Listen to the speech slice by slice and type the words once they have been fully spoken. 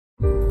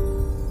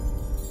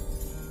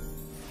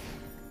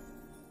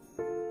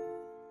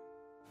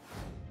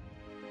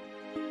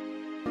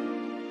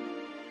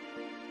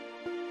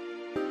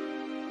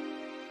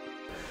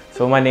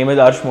So my name is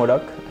Arsh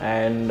Modak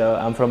and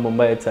I'm from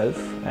Mumbai itself,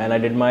 and I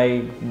did my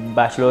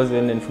bachelor's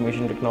in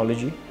information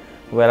technology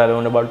where I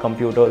learned about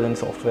computers and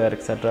software,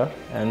 etc.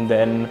 And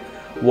then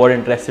what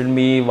interested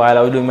me while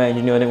I was doing my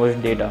engineering was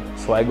data.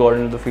 So I got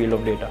into the field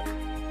of data.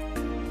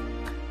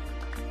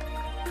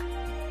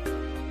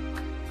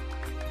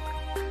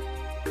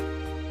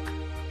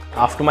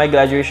 After my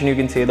graduation, you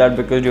can say that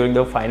because during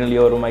the final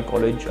year of my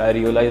college, I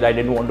realized I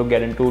didn't want to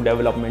get into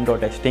development or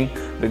testing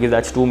because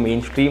that's too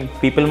mainstream.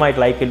 People might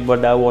like it,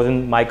 but that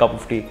wasn't my cup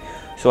of tea.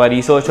 So I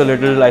researched a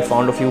little, I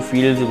found a few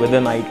fields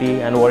within IT,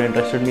 and what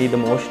interested me the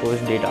most was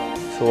data.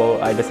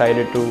 So I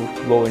decided to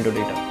go into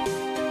data.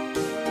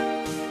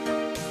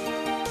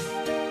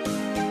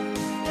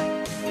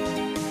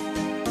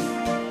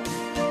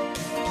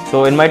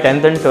 So in my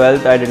 10th and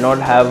 12th, I did not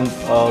have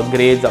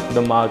grades up to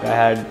the mark. I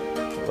had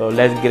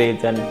less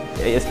grades, and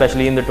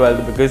especially in the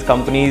 12th, because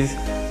companies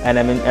and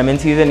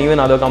MNCs and even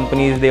other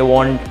companies, they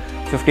want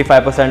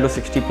 55%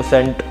 to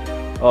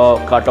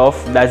 60%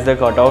 cutoff. That's the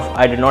cutoff.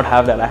 I did not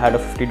have that. I had a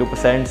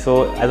 52%.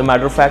 So as a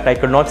matter of fact, I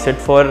could not sit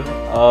for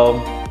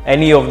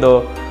any of the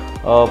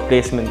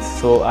placements.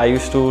 So I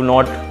used to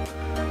not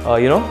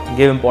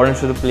give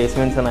importance to the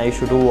placements, and I used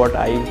to do what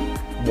I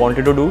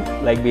wanted to do,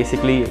 like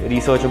basically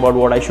research about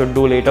what I should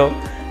do later.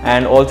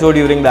 And also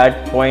during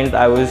that point,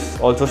 I was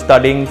also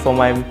studying for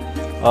my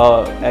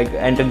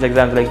entrance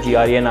exams like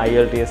GRE and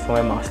IELTS for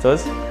my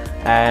masters,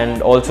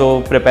 and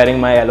also preparing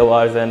my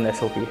LORs and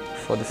SOP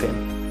for the same.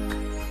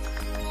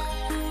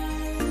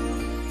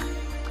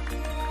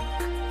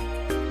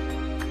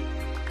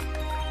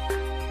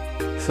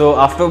 So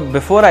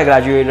before I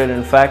graduated,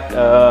 in fact,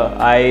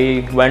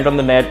 I went on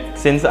the net,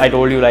 since I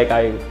told you like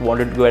I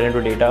wanted to get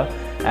into data,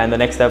 and the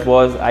next step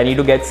was I need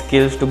to get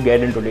skills to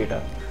get into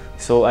data.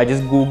 So I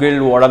just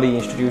googled what are the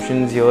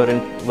institutions here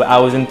I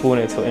was in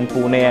Pune, so in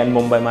Pune and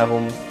Mumbai, my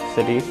home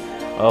city,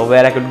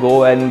 where I could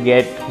go and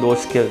get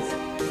those skills.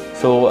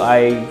 So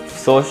I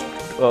searched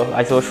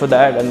for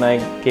that, and I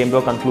came to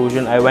a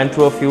conclusion. I went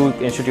through a few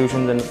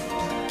institutions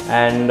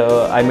and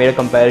I made a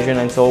comparison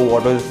and saw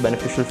what was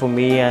beneficial for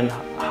me and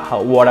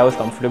what I was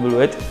comfortable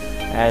with.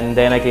 And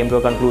then I came to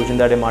a conclusion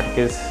that Arsh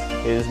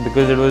is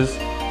because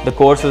the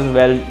course was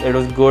it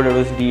was good, it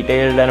was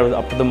detailed, and it was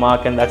up to the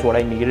mark, and that's what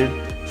I needed.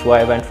 So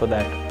I went for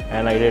that,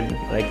 and I did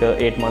like a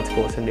 8-month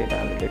course in data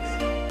analytics.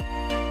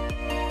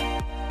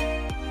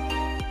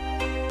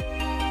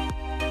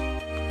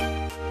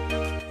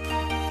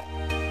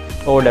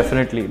 Oh,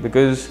 definitely,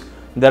 because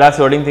there are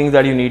certain things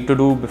that you need to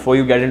do before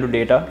you get into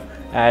data,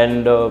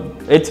 and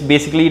it's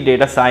basically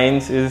data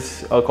science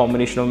is a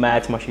combination of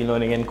maths, machine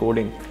learning, and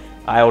coding.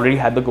 I already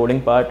had the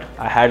coding part,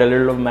 I had a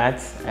little of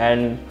maths,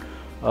 and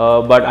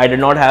but I did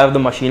not have the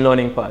machine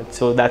learning part.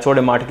 So that's what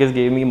Arsh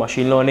gave me,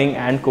 machine learning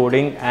and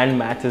coding and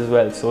maths as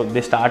well. So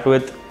they start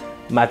with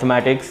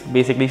mathematics,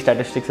 basically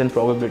statistics and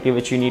probability,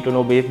 which you need to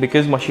know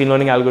because machine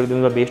learning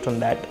algorithms are based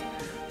on that.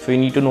 So you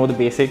need to know the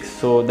basics.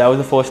 So that was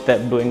the first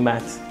step, doing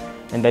maths.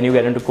 And then you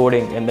get into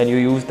coding, and then you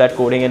use that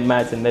coding and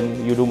maths, and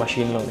then you do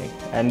machine learning.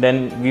 And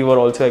then we were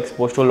also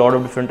exposed to a lot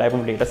of different type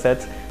of data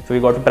sets. So we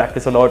got to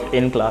practice a lot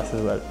in class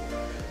as well.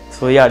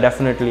 So yeah,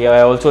 definitely.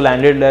 I also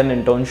landed an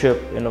internship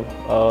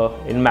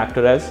in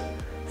McTerres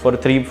for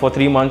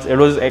 3 months. It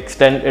was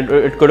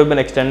it could have been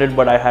extended,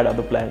 but I had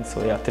other plans.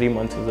 So yeah, 3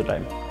 months was the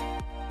time.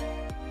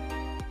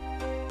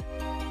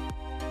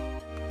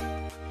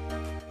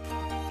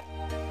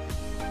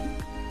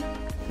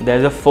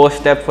 There's a first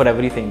step for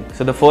everything.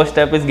 So the first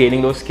step is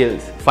gaining those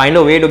skills. Find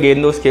a way to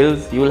gain those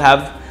skills. You will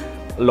have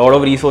a lot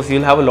of resources.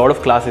 You'll have a lot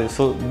of classes.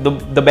 So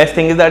the best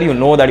thing is that you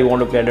know that you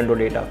want to get into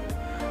data.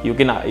 You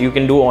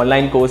can do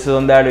online courses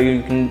on that, or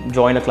you can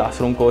join a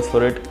classroom course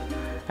for it.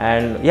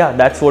 And yeah,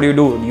 that's what you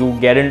do. You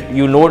get in,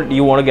 you want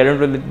to get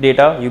into the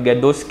data, you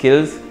get those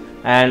skills,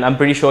 and I'm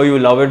pretty sure you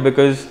love it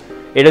because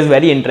it is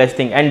very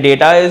interesting. And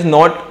data is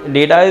not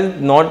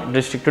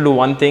restricted to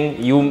one thing.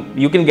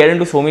 You can get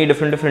into so many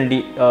different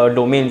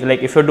domains.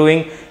 Like if you're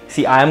doing,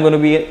 I'm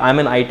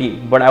in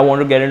IT, but I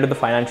want to get into the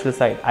financial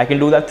side. I can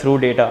do that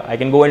through data. I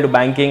can go into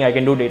banking, I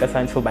can do data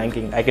science for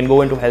banking. I can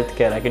go into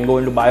healthcare, I can go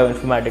into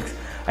bioinformatics.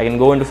 I can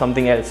go into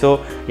something else.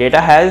 So data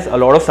has a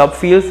lot of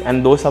subfields,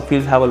 and those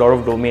subfields have a lot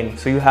of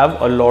domains. So you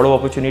have a lot of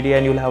opportunity,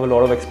 and you'll have a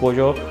lot of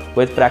exposure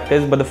with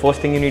practice. But the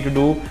first thing you need to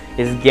do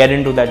is get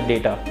into that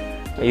data.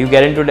 You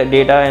get into that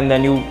data, and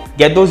then you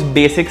get those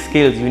basic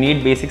skills. You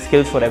need basic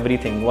skills for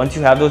everything. Once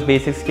you have those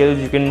basic skills,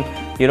 you can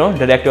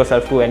direct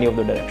yourself to any of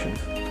the directions.